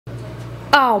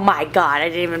Oh my god, I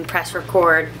didn't even press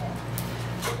record.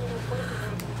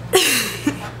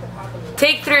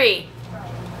 Take 3.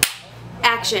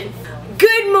 Action.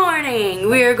 Good morning!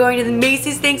 We are going to the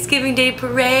Macy's Thanksgiving Day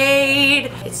Parade.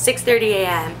 It's 6:30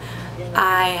 a.m.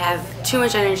 I have too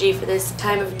much energy for this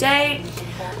time of day.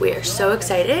 We are so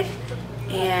excited.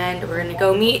 And we're gonna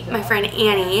go meet my friend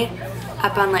Annie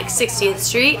up on like 60th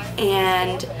Street,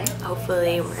 and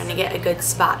hopefully we're gonna get a good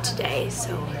spot today.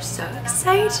 So we're so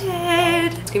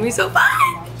excited. It's gonna be so fun.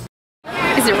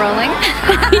 Is it rolling?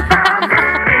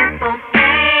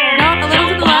 No, a little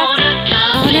to the left.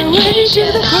 On our way to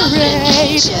the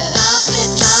parade.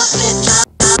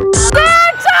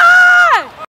 Santa!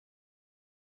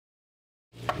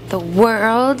 The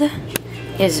world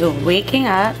is waking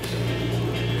up.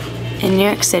 In New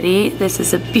York City, this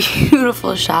is a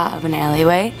beautiful shot of an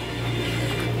alleyway.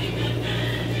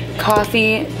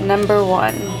 Coffee number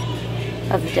 1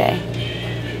 of the day.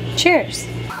 Cheers.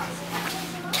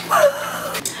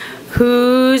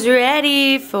 Who's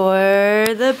ready for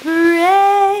the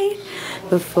parade?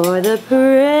 Before the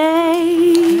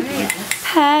parade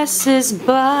passes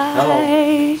by.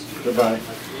 Hello. Goodbye.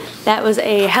 That was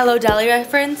a Hello Dolly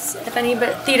reference, if any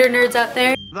theater nerds out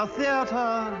there. The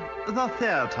theater. The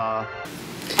theater.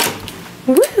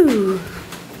 Woo!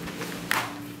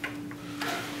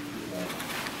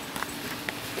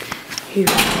 You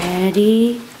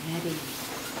ready? Ready.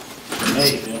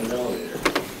 Hey, in the elevator.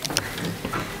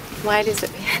 Why does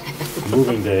it?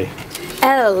 Moving day.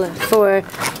 L for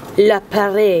La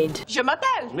Parade. Je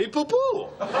m'appelle. Me poo-poo.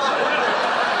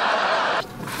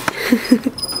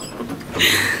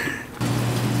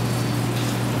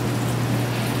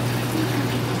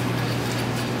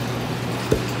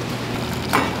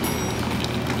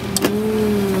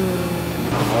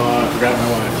 Oh, I forgot my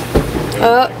wife.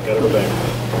 Gotta go back.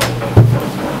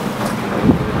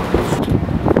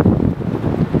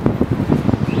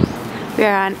 We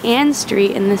are on Ann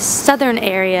Street in the southern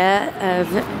area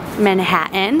of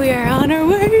Manhattan. We are on our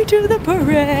way to the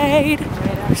parade.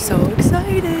 We're so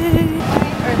excited.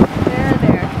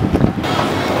 There.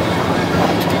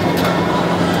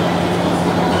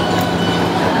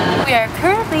 We are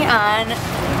currently on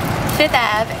 5th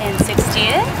Ave and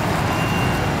 60th.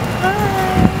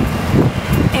 Hi.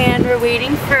 And we're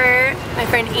waiting for my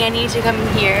friend Annie to come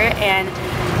here, and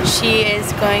she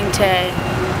is going to,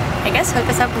 I guess, hook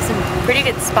us up with some pretty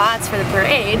good spots for the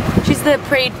parade. She's the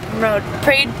parade promoter.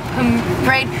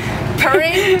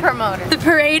 The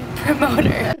parade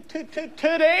promoter.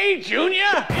 Today,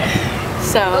 Junior.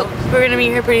 So we're gonna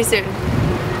meet her pretty soon.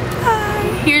 Hi.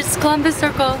 Here's Columbus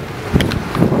Circle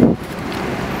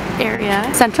area,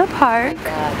 Central Park,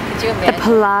 the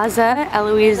Plaza.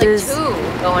 Eloise is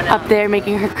up there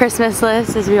making her Christmas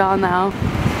list, as we all know.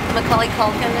 Macaulay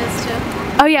Culkin is too.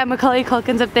 Oh yeah, Macaulay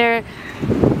Culkin's up there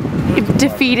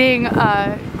defeating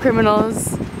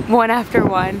criminals one after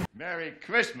one. Merry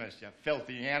Christmas, you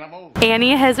filthy animal.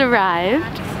 Annie has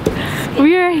arrived.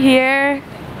 We are here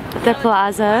at the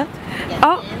Plaza.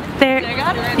 Oh, there.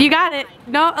 You got it.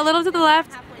 No, a little to the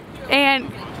left.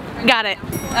 And got it.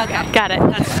 Okay. Got it.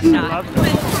 That's a shot.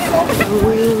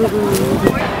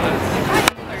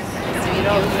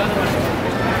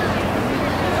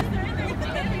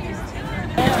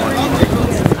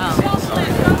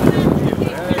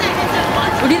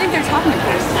 What do you think they're talking about?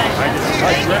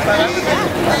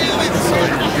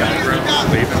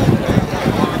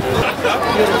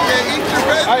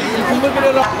 You can look at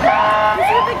it all.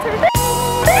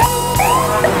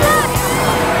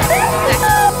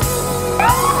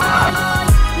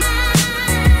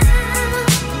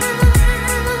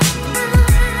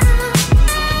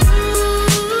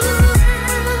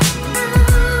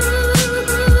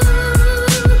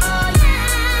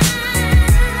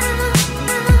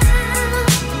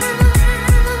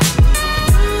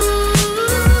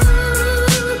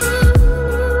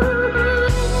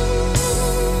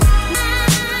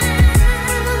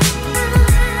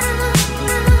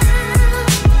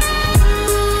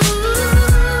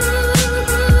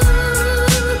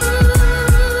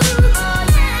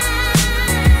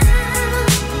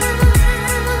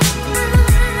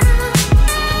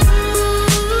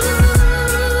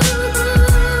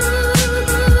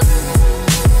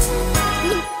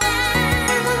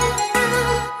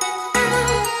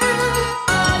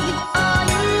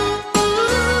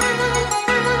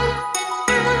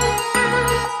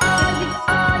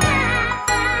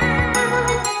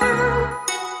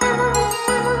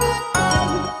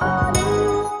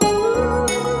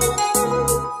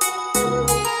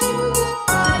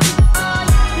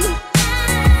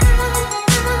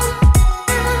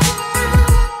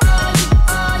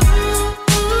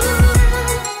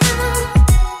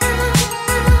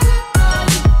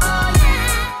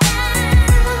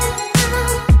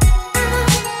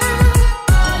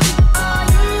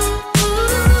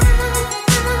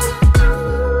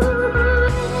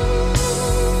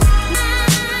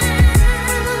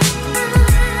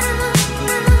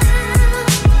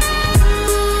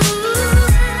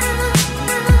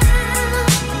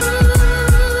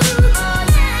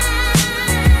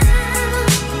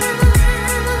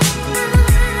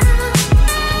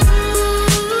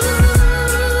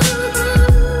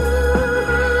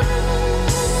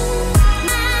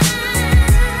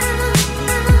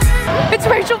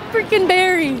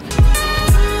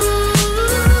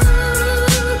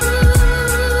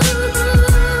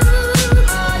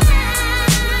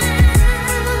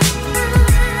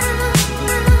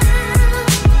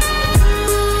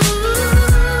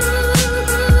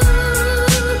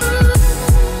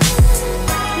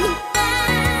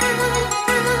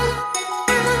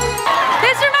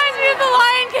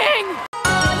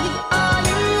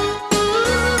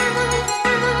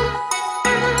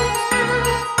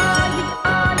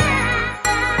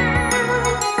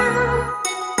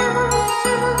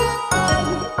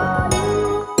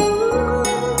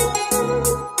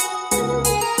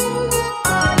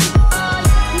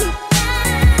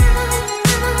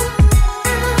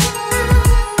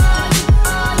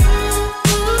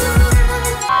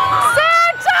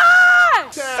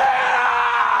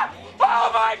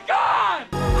 my God!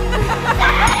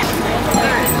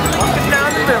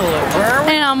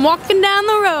 And I'm walking down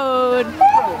the road.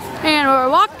 And we're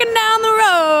walking down the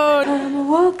road. I'm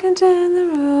walking down the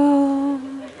road.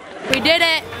 We did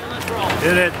it.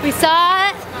 Did it. We saw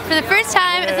it for the first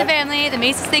time as a family, the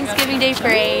Macy's Thanksgiving Day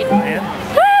Parade.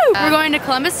 Woo! We're going to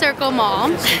Columbus Circle Mall.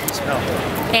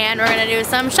 And we're gonna do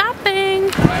some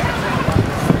shopping.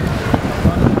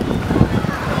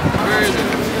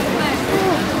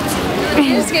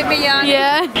 You just get me young.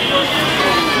 Yeah.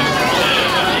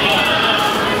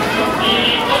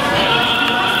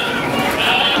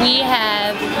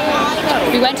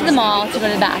 We went to the mall to go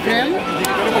to the bathroom.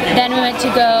 Then we went to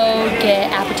go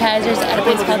get appetizers at a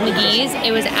place called McGee's.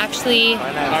 It was actually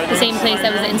the same place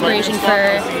that was the inspiration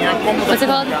for, what's it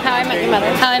called? How I Met Your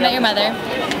Mother. How I Met Your Mother.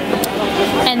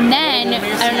 And then,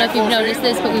 I don't know if you've noticed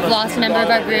this, but we've lost a member of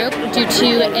our group due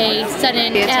to a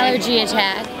sudden allergy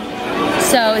attack.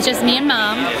 So it's just me and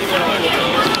Mom.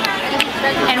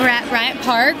 And we're at Bryant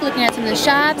Park looking at some of the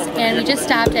shops, and we just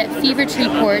stopped at Fever Tree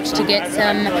Porch to get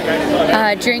some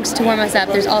drinks to warm us up.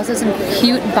 There's also some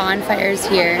cute bonfires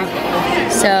here.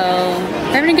 So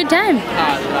we're having a good time.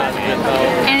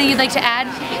 Anything you'd like to add?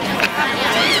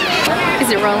 Is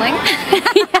it rolling?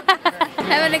 Yeah.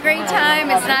 Having a great time.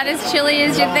 It's not as chilly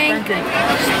as you think,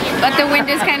 but the wind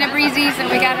is kind of breezy, so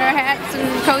we got our hats and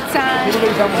coats on.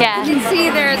 Yeah. You can see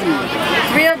there's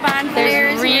real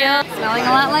bonfires. There's real. Smelling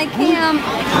a lot like camp.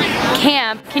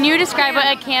 Camp. Can you describe what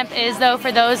a camp is, though,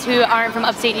 for those who aren't from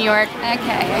upstate New York?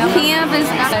 Okay. Camp is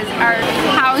our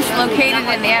house located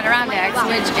in the Adirondacks,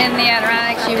 which in the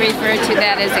Adirondacks you refer to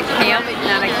that as a camp,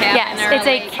 not a cabin. Yes, or it's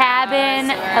a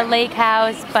cabin, a lake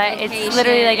house, but it's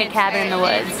literally like a cabin in the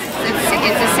woods.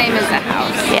 It's the same as a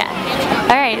house. Yeah.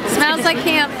 All right. Smells like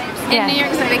camp in New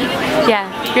York City.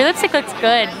 Yeah. Your lipstick looks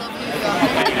good.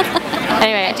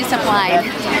 Anyway. I just applied.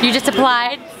 You just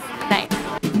applied? Nice.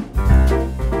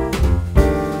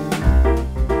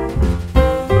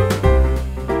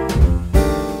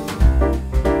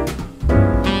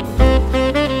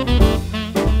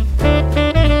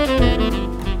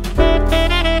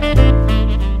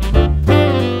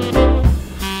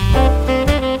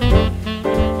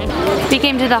 We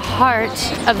came to the heart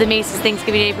of the Macy's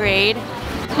Thanksgiving Day Parade.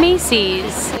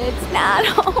 Macy's. It's not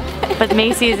open. But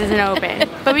Macy's isn't open.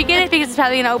 But we get it because it's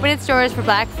probably going to open its doors for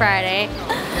Black Friday.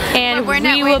 And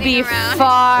we will be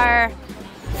far,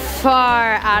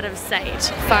 far out of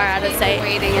sight. Far out of sight.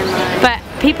 Waiting in line. But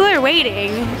people are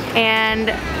waiting,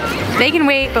 and they can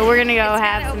wait, but we're going to go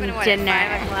have some dinner.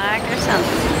 At 5 o'clock or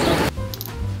something.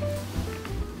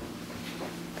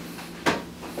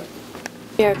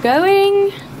 We are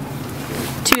going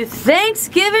to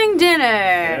Thanksgiving dinner.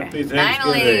 Happy Thanksgiving.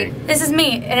 Finally. This is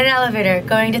me in an elevator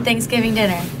going to Thanksgiving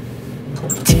dinner.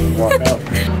 Walk out.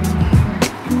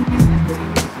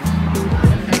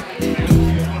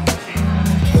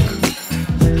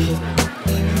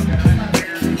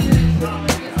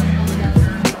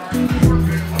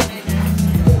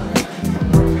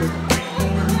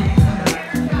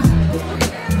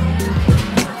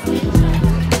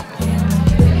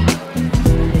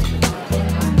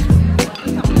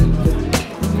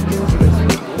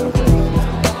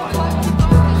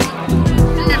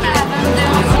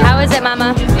 How is it,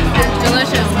 Mama?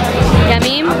 Delicious.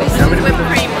 Yummy? Whipped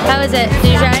cream. How is it?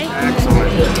 Did you try?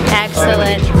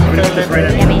 Excellent.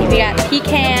 Yummy. We got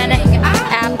pecan,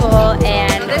 apple,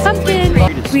 and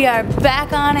pumpkin. We are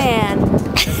back on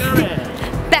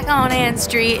back on Ann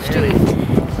Street.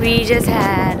 We just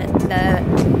had the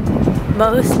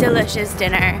most delicious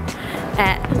dinner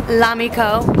at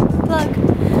L'Amico. Plug.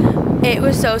 It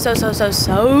was so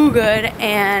good,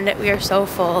 and we are so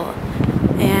full.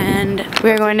 And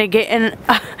we're going to get in.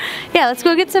 Yeah, let's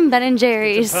go get some Ben &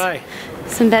 Jerry's.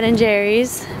 Some Ben &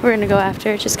 Jerry's. We're gonna go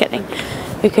after. Just kidding.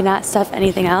 We could not stuff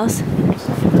anything else.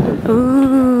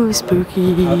 Ooh,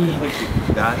 spooky.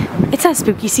 It's not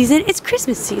spooky season. It's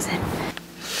Christmas season.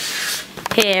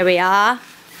 Here we are,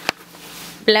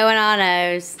 blowing our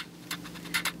nose.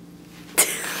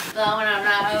 Blowing our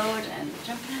nose and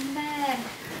jumping in bed.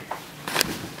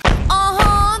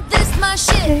 This my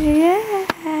shit.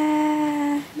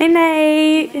 Yeah. Night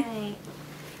night.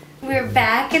 We're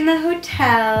back in the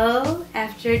hotel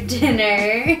after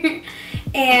dinner,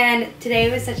 and today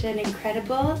was such an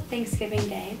incredible Thanksgiving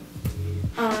day.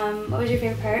 What was your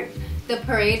favorite part? The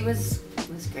parade was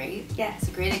great. Yeah. It's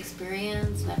a great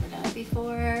experience. Never done it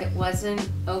before. It wasn't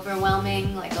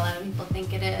overwhelming like a lot of people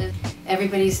think it is.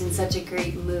 Everybody's in such a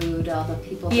great mood. All the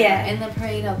people that are in the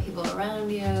parade, all the people around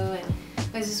you, and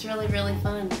it was just really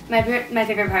fun. My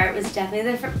favorite part was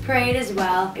definitely the parade as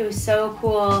well. It was so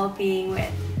cool being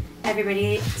with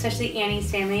everybody, especially Annie's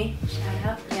family. Shout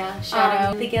out. Yeah, shout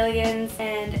out. The Gilligans,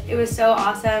 and it was so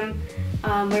awesome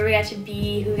where we got to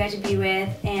be, who we got to be with,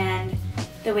 and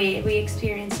the way we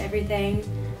experienced everything.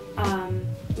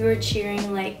 We were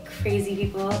cheering like crazy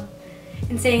people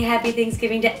and saying Happy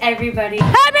Thanksgiving to everybody.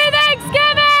 Happy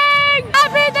Thanksgiving!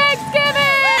 Happy Thanksgiving!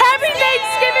 Happy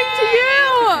Thanksgiving to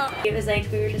you! It was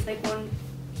like we were just like one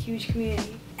huge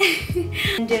community.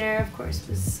 And dinner, of course,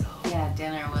 was so... Yeah,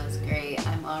 dinner was great.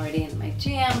 I'm already in my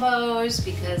jambos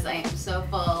because I am so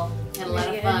full. Had a lot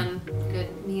of fun.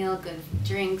 Good meal, good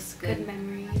drinks, good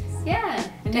memories. Yeah,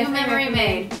 a new memory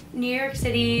made. New York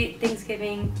City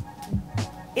Thanksgiving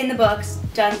in the books,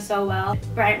 done so well.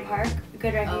 Bryant Park,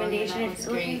 good recommendation if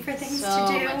you're looking for things to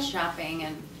do. So much shopping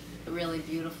and really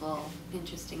beautiful,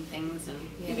 interesting things, and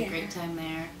we had a great time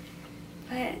there.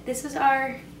 But this was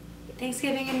our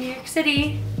Thanksgiving in New York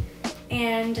City,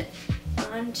 and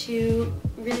on to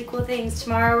really cool things.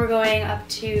 Tomorrow we're going up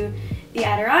to the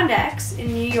Adirondacks in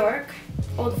New York,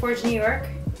 Old Forge, New York.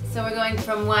 So we're going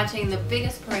from watching the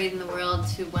biggest parade in the world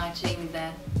to watching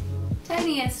the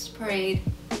tiniest parade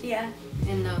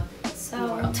in the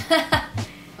world.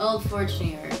 Old Forge,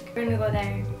 New York. We're gonna go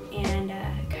there and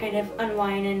kind of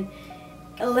unwind and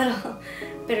a little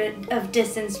bit of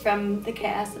distance from the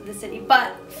chaos of the city,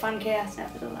 but fun chaos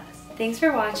nevertheless. Thanks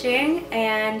for watching,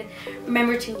 and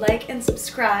remember to like and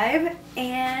subscribe,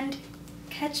 and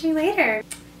catch me later.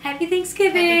 Happy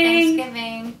Thanksgiving! Happy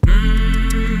Thanksgiving!